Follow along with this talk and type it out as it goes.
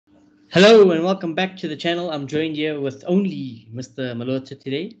Hello and welcome back to the channel. I'm joined here with only Mr. Malota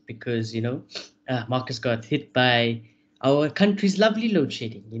today because, Marcus got hit by our country's lovely load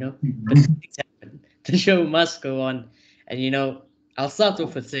shedding, but things happen. The show must go on. And, I'll start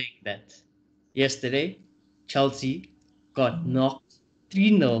off with saying that yesterday, Chelsea got knocked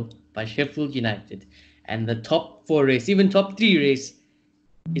 3-0 by Sheffield United. And the top four race, even top three race,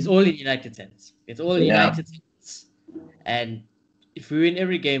 is all in United's hands. It's all in Yeah. United's hands. And if we win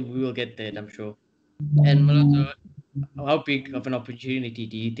every game, we will get there, I'm sure. And Maloto, how big of an opportunity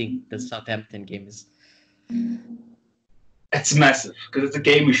do you think the Southampton game is? It's massive because it's a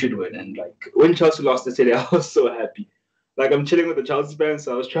game we should win. And like when Chelsea lost yesterday, I was so happy. Like I'm chilling with the Chelsea fans,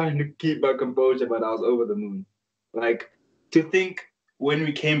 so I was trying to keep my composure, but I was over the moon. Like to think when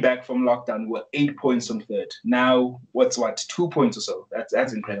we came back from lockdown, we're 8 points from third. Now what's 2 points or so?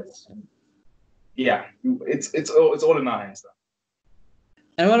 That's incredible. Yeah, it's all in our hands.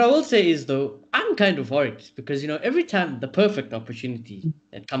 And what I will say is, though, I'm kind of worried because, every time the perfect opportunity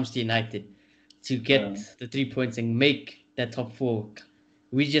that comes to United to get the 3 points and make that top four,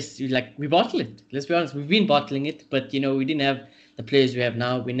 we bottle it. Let's be honest, we've been bottling it, but, we didn't have the players we have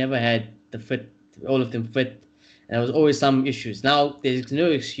now. We never had all of them fit. And there was always some issues. Now there's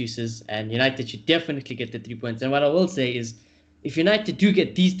no excuses, and United should definitely get the 3 points. And what I will say is, if United do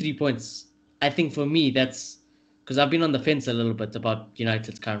get these 3 points, I think for me that's because I've been on the fence a little bit about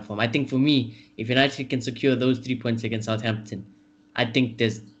United's current form. I think for me, if United can secure those 3 points against Southampton, I think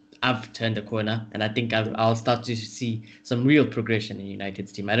I've turned a corner, and I think I'll start to see some real progression in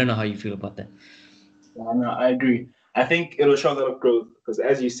United's team. I don't know how you feel about that. Yeah, no, I agree. I think it'll show a lot of growth because,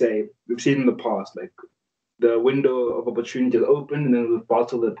 as you say, we've seen in the past, like the window of opportunity is open and then we've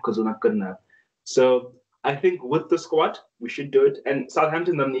bottled it because we're not good enough. So I think with the squad, we should do it. And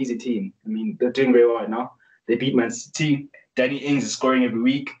Southampton's not an easy team. I mean, they're doing very well right now. They beat Man City. Danny Ings is scoring every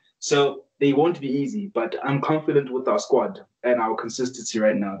week. So they won't be easy, but I'm confident with our squad and our consistency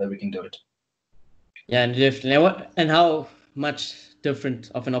right now that we can do it. Yeah, and definitely. And how much different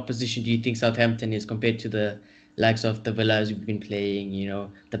of an opposition do you think Southampton is compared to the likes of the Villas we've been playing,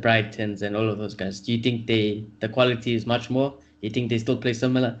 the Brightons and all of those guys? Do you think the quality is much more? Do you think they still play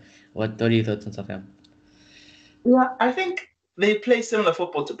similar? What are your thoughts on Southampton? Yeah, I think they play similar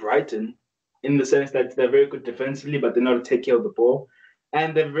football to Brighton in the sense that they're very good defensively, but they know to take care of the ball.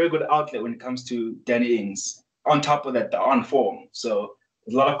 And they're a very good outlet when it comes to Danny Ings. On top of that, they're on form. So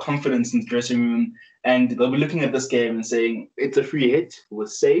there's a lot of confidence in the dressing room. And they'll be looking at this game and saying, it's a free hit, we're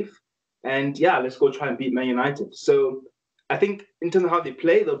safe. And yeah, let's go try and beat Man United. So I think in terms of how they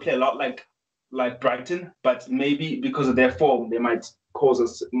play, they'll play a lot like Brighton, but maybe because of their form, they might cause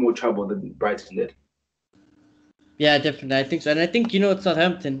us more trouble than Brighton did. Yeah, definitely. I think so. And I think, at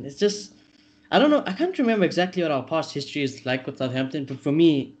Southampton, it's just, I don't know. I can't remember exactly what our past history is like with Southampton. But for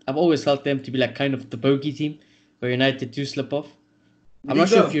me, I've always felt them to be like kind of the bogey team where United do slip off. I'm not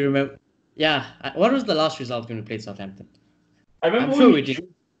sure if you remember. Yeah. What was the last result when we played Southampton? I'm sure we did.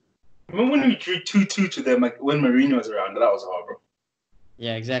 Remember when we drew 2-2 to them, like when Mourinho was around? That was horrible.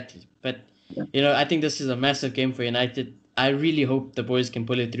 Yeah, exactly. But, I think this is a massive game for United. I really hope the boys can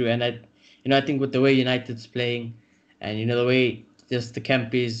pull it through. And I think with the way United's playing and, the way just the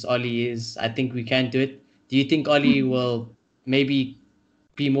camp is, Ollie is, I think we can do it. Do you think Ollie will maybe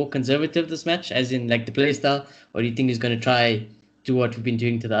be more conservative this match, as in like the play style? Or do you think he's going to try do what we've been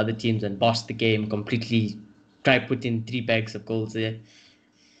doing to the other teams and boss the game completely, try put in 3 bags of goals there?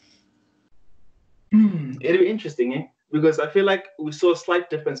 It'll be interesting, eh? Because I feel like we saw a slight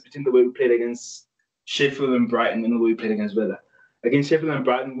difference between the way we played against Sheffield and Brighton and the way we played against Villa. Against Sheffield and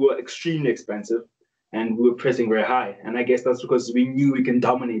Brighton, we were extremely expensive and we were pressing very high. And I guess that's because we knew we can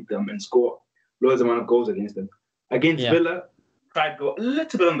dominate them and score loads amount of goals against them. Against Villa, tried to go a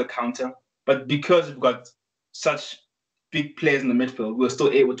little bit on the counter, but because we've got such big players in the midfield, we were still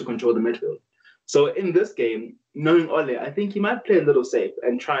able to control the midfield. So in this game, knowing Ole, I think he might play a little safe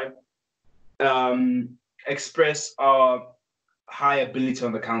and try express our high ability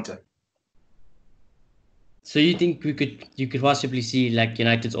on the counter. So you think you could possibly see like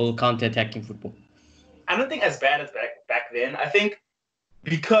United's all counter-attacking football? I don't think as bad as back then. I think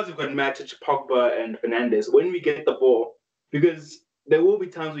because we've got Matic, Pogba, and Fernandes, when we get the ball, because there will be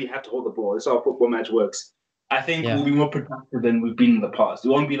times we have to hold the ball. That's how a football match works. I think we'll be more productive than we've been in the past. We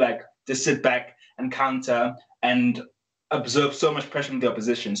won't be like just sit back and counter and absorb so much pressure from the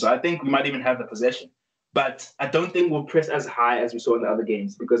opposition. So I think we might even have the possession. But I don't think we'll press as high as we saw in the other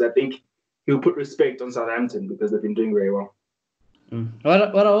games because I think he'll put respect on Southampton because they've been doing very well.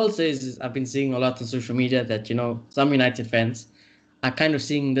 What I will say is I've been seeing a lot on social media that, some United fans are kind of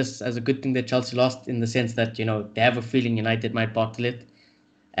seeing this as a good thing that Chelsea lost in the sense that, they have a feeling United might bottle it.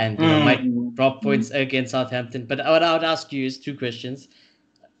 and might drop points against Southampton. But what I would ask you is two questions.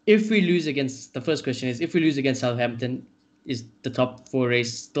 If we lose against the first question is if we lose against Southampton, is the top four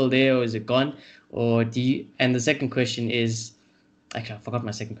race still there or is it gone? Or do you? And the second question is, actually, I forgot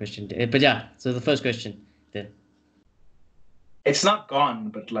my second question. But yeah, so the first question then. It's not gone,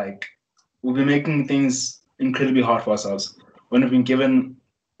 but like we've been making things incredibly hard for ourselves when we've been given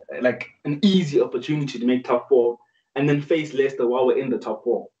like an easy opportunity to make top four and then face Leicester while we're in the top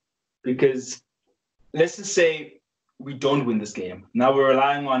four. Because let's just say we don't win this game. Now we're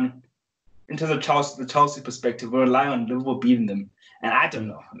relying on, in terms of Chelsea, the Chelsea perspective, we're relying on Liverpool beating them. And I don't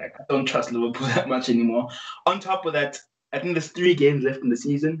know. Like, I don't trust Liverpool that much anymore. On top of that, I think there's 3 games left in the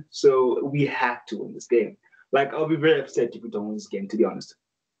season, so we have to win this game. Like, I'll be very upset if we don't win this game, to be honest.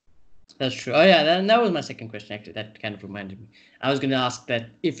 That's true. Oh, yeah, that was my second question, actually. That kind of reminded me. I was going to ask that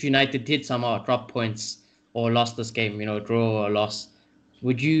if United did somehow drop points or lost this game, draw or loss,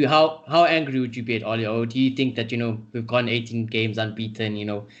 would you, how angry would you be at Oli? Or do you think that, we've gone 18 games unbeaten,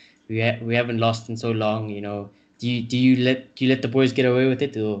 we haven't lost in so long, do you let the boys get away with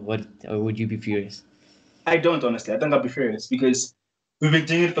it, or what, or would you be furious? I don't, honestly. I think I'll be furious because we've been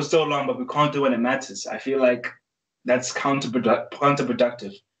doing it for so long, but we can't do it when it matters. I feel like that's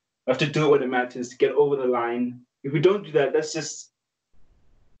counterproductive. We have to do it when it matters to get over the line. If we don't do that, this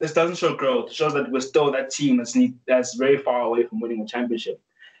doesn't show growth. It shows that we're still that team that's very far away from winning a championship.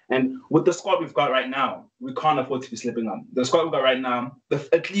 And with the squad we've got right now, we can't afford to be slipping up. The squad we've got right now,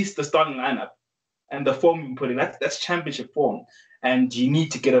 at least the starting lineup and the form we put in, that's championship form. And you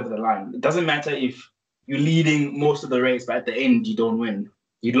need to get over the line. It doesn't matter if you're leading most of the race, but at the end you don't win.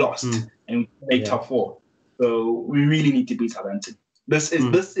 You lost and we make top 4. So we really need to beat Southampton. This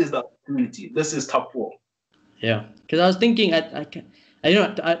is the opportunity. This is top 4. Yeah, because I was thinking, this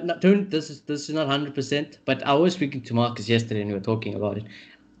is not 100%, but I was speaking to Marcus yesterday and we were talking about it,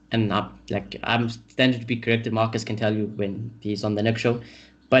 and I'm standing to be corrected. Marcus can tell you when he's on the next show,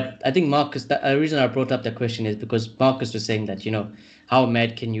 but I think Marcus, the reason I brought up that question is because Marcus was saying that how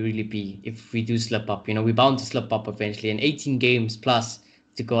mad can you really be if we do slip up? We're bound to slip up eventually, and 18 games plus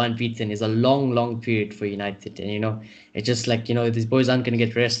to go unbeaten is a long period for United, and it's just like these boys aren't going to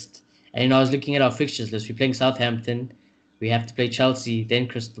get rest. And I was looking at our fixtures list. We're playing Southampton, we have to play Chelsea, then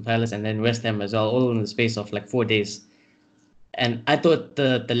Crystal Palace, and then West Ham as well, all in the space of like 4 days. And I thought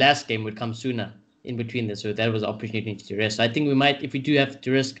the last game would come sooner in between this, so that was an opportunity to rest. So I think we might, if we do have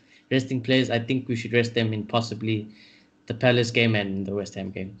to risk resting players, I think we should rest them in possibly the Palace game and the West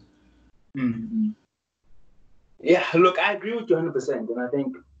Ham game. Mm-hmm. Yeah, look, I agree with you 100%, and I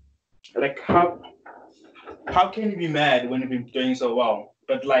think like how can you be mad when you've been doing so well?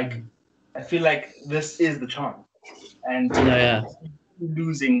 But like, I feel like this is the chance, and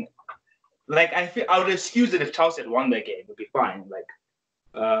losing. Like I would excuse it if Chelsea had won their game, it'd be fine. Like,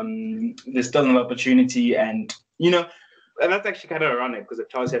 there's still an opportunity, and that's actually kind of ironic because if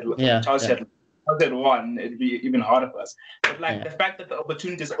Chelsea had won, it'd be even harder for us. But like the fact that the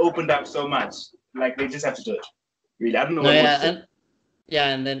opportunities opened up so much, like they just have to do it. Really, I don't know.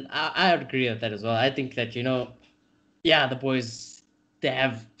 And then I would agree with that as well. I think that the boys, they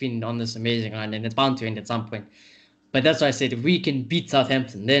have been on this amazing run, and it's bound to end at some point. But that's why I said if we can beat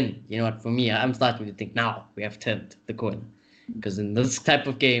Southampton, then you know what? For me, I'm starting to think now we have turned the coin, because in this type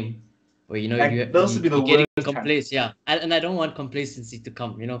of game, where you're getting complacent, and I don't want complacency to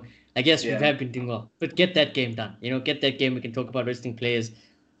come. I guess we have been doing well, but get that game done. Get that game. We can talk about resting players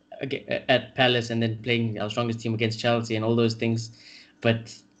at Palace and then playing our strongest team against Chelsea and all those things.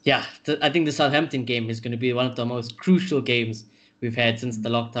 But I think the Southampton game is going to be one of the most crucial games we've had since the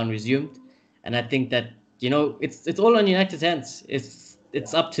lockdown resumed, and I think that. It's all on United's hands.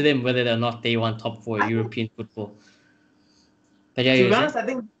 It's up to them whether or not they want top 4 European football. But to be honest, I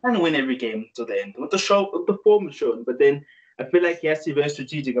think we can win every game to the end. With the form is shown, but then I feel like he has to be very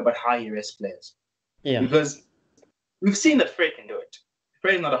strategic about how he rests players. Yeah. Because we've seen that Fred can do it.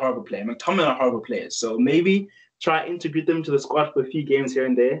 Fred is not a horrible player. McTominay are horrible players. So maybe try integrate them to the squad for a few games here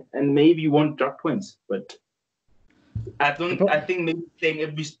and there, and maybe you won't drop points. But I think maybe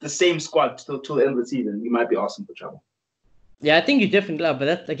playing the same squad till the end of the season, you might be asking for trouble. Yeah, I think you definitely are. But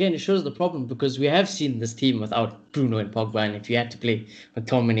that, again, it shows the problem, because we have seen this team without Bruno and Pogba, and if you had to play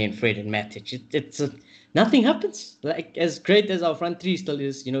McTominay and Fred and Matic, nothing happens. Like, as great as our front three still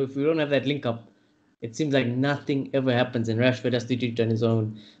is, if we don't have that link up, it seems like nothing ever happens. And Rashford has to do it on his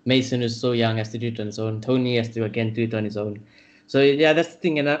own. Mason is so young, has to do it on his own. Tony has to, again, do it on his own. So, that's the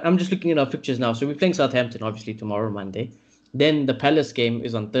thing. And I'm just looking at our fixtures now. So we're playing Southampton, obviously, tomorrow, Monday. Then the Palace game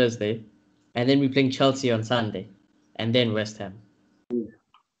is on Thursday. And then we're playing Chelsea on Sunday. And then West Ham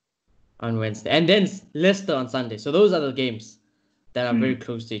on Wednesday. And then Leicester on Sunday. So those are the games that are very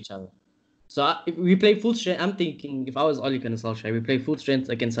close to each other. So if we play full strength, I'm thinking if I was Ole Gunnar Solskjaer, we play full strength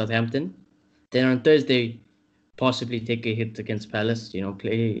against Southampton. Then on Thursday, possibly take a hit against Palace.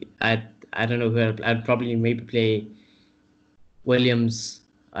 Play. I don't know who I'd probably maybe play Williams.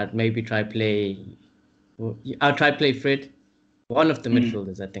 I'd maybe try play. I'll try play Fred. One of the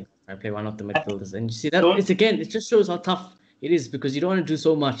midfielders, I think. I play one of the midfielders, and you see that it just shows how tough it is because you don't want to do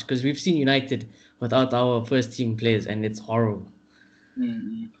so much because we've seen United without our first team players, and it's horrible.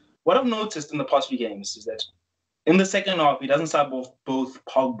 What I've noticed in the past few games is that in the second half, he doesn't start both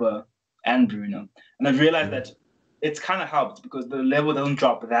Pogba and Bruno. And I've realized that it's kind of helped because the level doesn't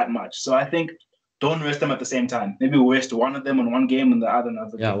drop that much. So I think don't rest them at the same time. Maybe rest one of them on one game and the other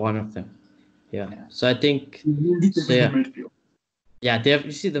another game. Yeah, one of them. Yeah. So I think... Yeah,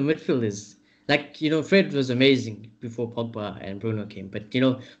 you see the midfield is... Like, Fred was amazing before Pogba and Bruno came. But,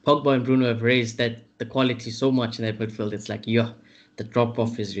 Pogba and Bruno have raised the quality so much in that midfield. It's like, the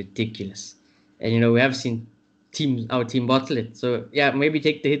drop-off is ridiculous. And, we have seen our team bottle it. So, yeah, maybe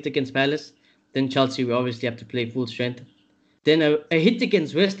take the hit against Palace. Then Chelsea, we obviously have to play full strength. Then a hit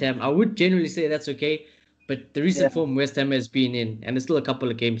against West Ham, I would generally say that's okay. But the recent form West Ham has been in, and there's still a couple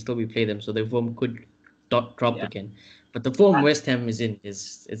of games till we play them, so the form could drop again. But the form West Ham is in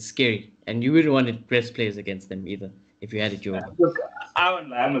it's scary, and you wouldn't want to rest players against them either if you had it your way. Look, I'm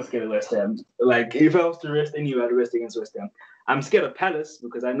not scared of West Ham. Like if I was to rest anywhere, I'd rest against West Ham. I'm scared of Palace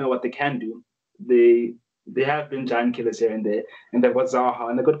because I know what they can do. They have been giant killers here and there, and they've got Zaha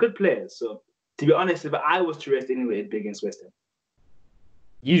and they've got good players. So to be honest, if I was to rest anyway, it'd be against West Ham.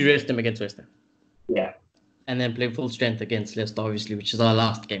 You rest them against West Ham. Yeah. And then play full strength against Leicester, obviously, which is our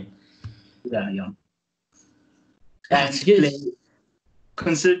last game. Yeah. And play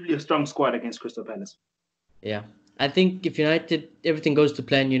considerably a strong squad against Crystal Palace. Yeah. I think if everything goes to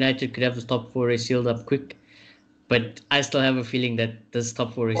plan, United could have the top four race sealed up quick. But I still have a feeling that this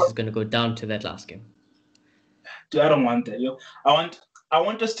top four race is going to go down to that last game. Dude, I don't want that. I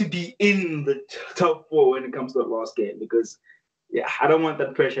want us to be in the top four when it comes to the last game because, I don't want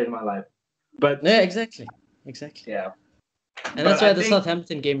that pressure in my life. But yeah, exactly. Yeah. And that's why the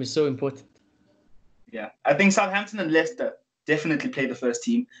Southampton game is so important. Yeah, I think Southampton and Leicester definitely play the first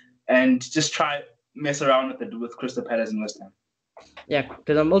team and just try mess around with Crystal Palace and West Ham. Yeah,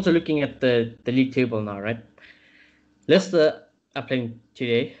 because I'm also looking at the league table now, right? Leicester are playing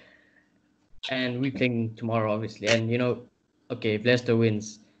today, and we're playing tomorrow, obviously. And, okay, if Leicester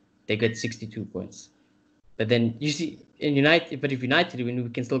wins, they get 62 points. But then you see, if United win, we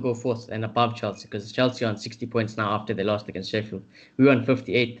can still go fourth and above Chelsea because Chelsea are on 60 points now after they lost against Sheffield. We were on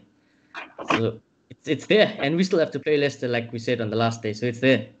 58. So it's there. And we still have to play Leicester like we said on the last day. So it's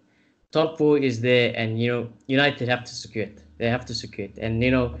there. Top four is there. And, United have to secure it. They have to secure it. And,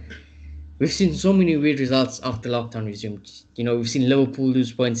 we've seen so many weird results after lockdown resumed. We've seen Liverpool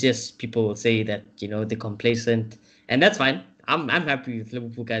lose points. Yes, people will say that, they're complacent. And that's fine. I'm happy with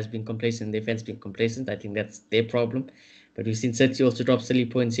Liverpool guys being complacent, their fans being complacent. I think that's their problem. But we've seen City also drop silly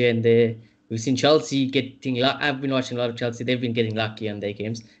points here and there. We've seen Chelsea getting I've been watching a lot of Chelsea. They've been getting lucky on their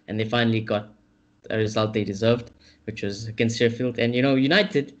games. And they finally got a result they deserved, which was against Sheffield. And,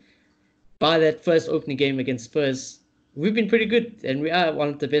 United, by that first opening game against Spurs, we've been pretty good. And we are one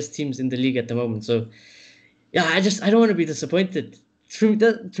of the best teams in the league at the moment. So, yeah, I don't want to be disappointed.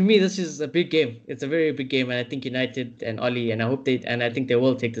 To me, this is a big game. It's a very big game, and I think United and Oli, and I think they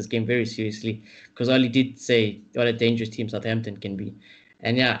will take this game very seriously because Oli did say what a dangerous team Southampton can be,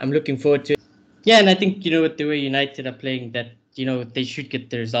 and I'm looking forward to it. Yeah, and I think with the way United are playing, that they should get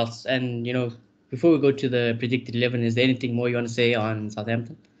the results. And before we go to the predicted 11, is there anything more you want to say on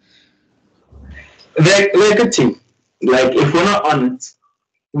Southampton? They're a good team. Like if we're not on it,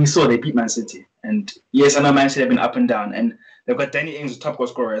 we saw they beat Man City, and yes, I know Man City have been up and down, and they've got Danny Ings, top goal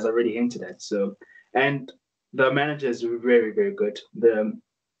scorer, as I already hinted at. So, and the manager is very, very good.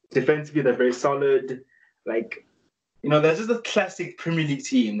 Defensively, they're very solid. Like, there's just a classic Premier League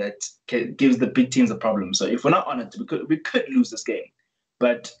team that gives the big teams a problem. So if we're not on it, we could lose this game.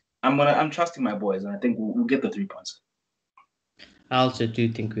 But I'm trusting my boys, and I think we'll get the 3 points. I also do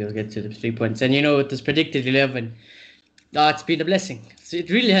think we'll get to the 3 points. And with this predicted 11, it's been a blessing. So it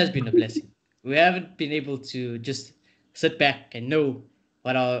really has been a blessing. We haven't been able to just sit back and know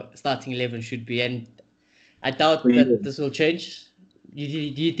what our starting 11 should be. And I doubt that this will change. Do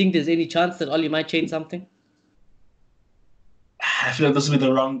you think there's any chance that Oli might change something? I feel like this will be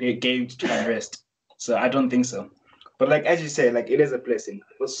the wrong game to try and rest. So I don't think so. But like as you say, it is a blessing.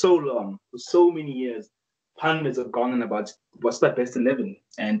 For so long, for so many years, pundits have gone on about what's the best 11.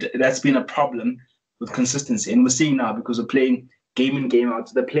 And that's been a problem with consistency. And we're seeing now because we're playing game in, game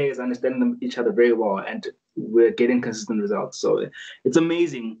out. The players understand each other very well, and we're getting consistent results. So it's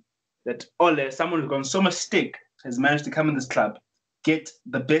amazing that Ole, someone who's gotten so much stick, has managed to come in this club, get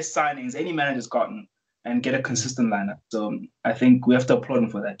the best signings any manager's gotten, and get a consistent lineup. So I think we have to applaud him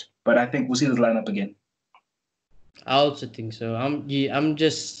for that. But I think we'll see this lineup again. I also think so. I'm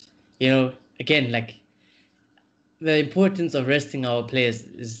just, again, like the importance of resting our players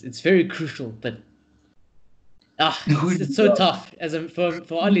it's very crucial. But it's so tough. For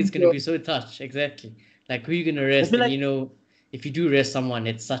Oli, it's gonna be so tough. Exactly. Like who you gonna I rest, feel and like if you do rest someone,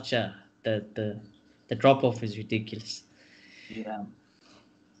 it's such a the drop off is ridiculous. yeah.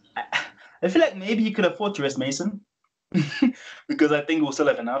 I feel like maybe you could afford to rest Mason because I think we'll still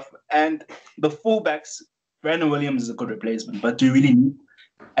have enough. And the fullbacks, Brandon Williams is a good replacement, but do you really need?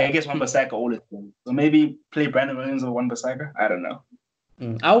 I guess Wan-Bissaka all is good. So maybe play Brandon Williams or Wan-Bissaka. I don't know.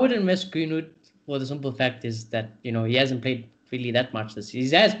 I wouldn't miss Greenwood for the simple fact is that he hasn't played really that much this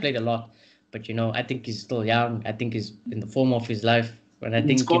season. He has played a lot, but I think he's still young. I think he's in the form of his life, and I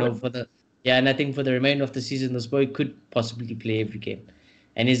think and I think for the remainder of the season, this boy could possibly play every game,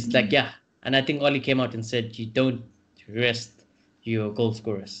 and he's like and I think Oli came out and said you don't rest your goal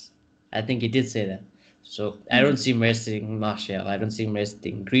scorers. I think he did say that. So I don't see him resting Martial. I don't see him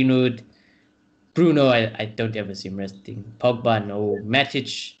resting Greenwood. Bruno, I don't ever see him resting. Pogba, no.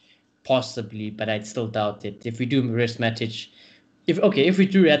 Matic, possibly, but I'd still doubt it. If we do rest Matic, if we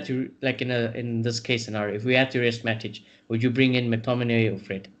do have to, like in this case scenario, if we had to rest Matic, would you bring in McTominay or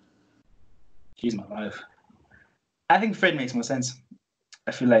Fred? He's my life. I think Fred makes more sense.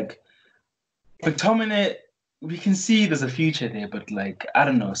 I feel like McTominay, we can see there's a future there, but like I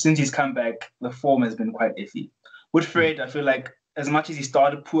don't know. Since he's come back, the form has been quite iffy. With Fred, I feel like as much as he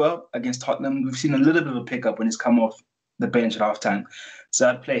started poor against Tottenham, we've seen a little bit of a pickup when he's come off the bench at halftime. So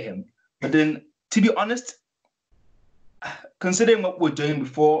I'd play him. But then, to be honest, considering what we're doing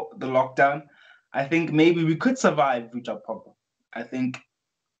before the lockdown, I think maybe we could survive if we drop Pogba. I think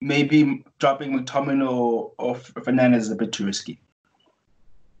maybe dropping McTominay or Fernandez is a bit too risky.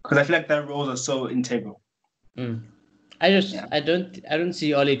 Because I feel like their roles are so integral. I don't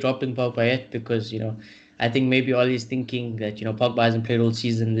see Oli dropping Pogba yet because I think maybe Ollie's thinking that Pogba hasn't played all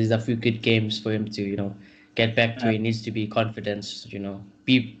season. There's a few good games for him to get back to. He needs to be confident.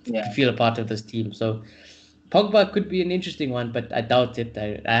 Feel a part of this team. So Pogba could be an interesting one, but I doubt it.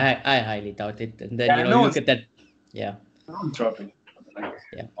 I highly doubt it. And then you look at that, I'm dropping.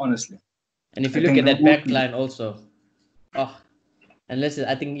 Honestly. And if you look at that back line also, unless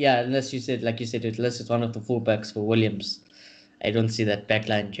you said unless it's one of the fullbacks for Williams, I don't see that back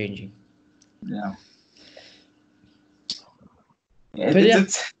line changing. Yeah.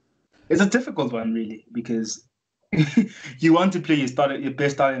 It's a difficult one really because you want to play your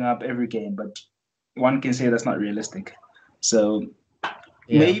best starting up every game, but one can say that's not realistic. So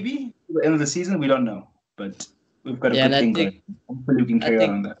maybe at the end of the season we don't know, but we've got a good thing going. Hopefully we can carry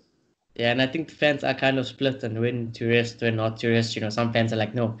on that. Yeah, and I think the fans are kind of split on when to rest, when not to rest. Some fans are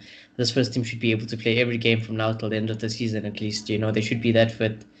like, no, this first team should be able to play every game from now till the end of the season at least. They should be that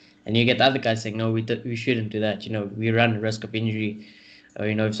fit. And you get other guys saying, no, we shouldn't do that. We run a risk of injury. Or,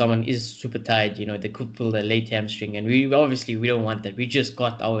 if someone is super tired, they could pull a late hamstring. And we don't want that. We just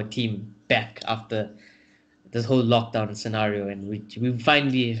got our team back after this whole lockdown scenario. And we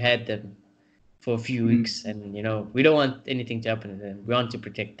finally have had them for a few weeks, and we don't want anything to happen to them. We want to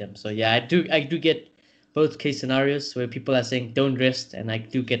protect them. So I do get both case scenarios where people are saying don't rest, and I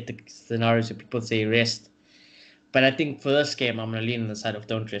do get the scenarios where people say rest. But I think for this game, I'm gonna lean on the side of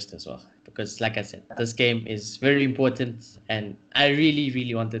don't rest as well, because like I said, this game is very important, and I really,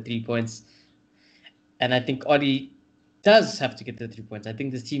 really want the 3 points. And I think Oli does have to get the 3 points. I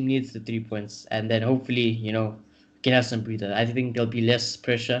think this team needs the 3 points, and then hopefully, we can have some breather. I think there'll be less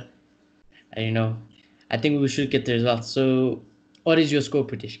pressure. And, I think we should get the results. So, what is your score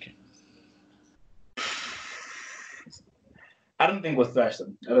prediction? I don't think we'll thrash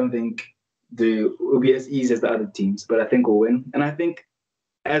them. I don't think we'll be as easy as the other teams, but I think we'll win. And I think,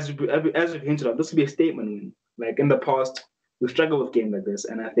 as we've hinted at, this will be a statement win. Like in the past, we've struggled with games like this,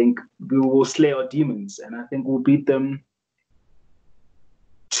 and I think we will slay our demons, and I think we'll beat them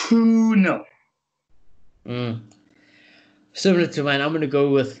 2-0. Similar to mine, I'm going to go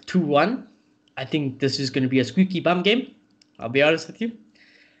with 2-1. I think this is going to be a squeaky bum game. I'll be honest with you.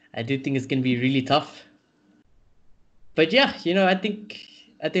 I do think it's going to be really tough. But I think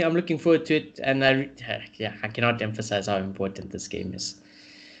I'm looking forward to it, and I cannot emphasize how important this game is.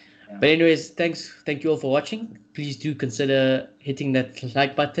 Yeah. But anyways, thank you all for watching. Please do consider hitting that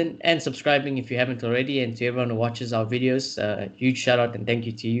like button and subscribing if you haven't already. And to everyone who watches our videos, huge shout out and thank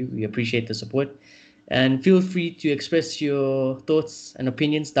you to you. We appreciate the support. And feel free to express your thoughts and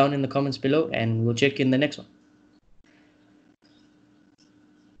opinions down in the comments below, and we'll check in the next one.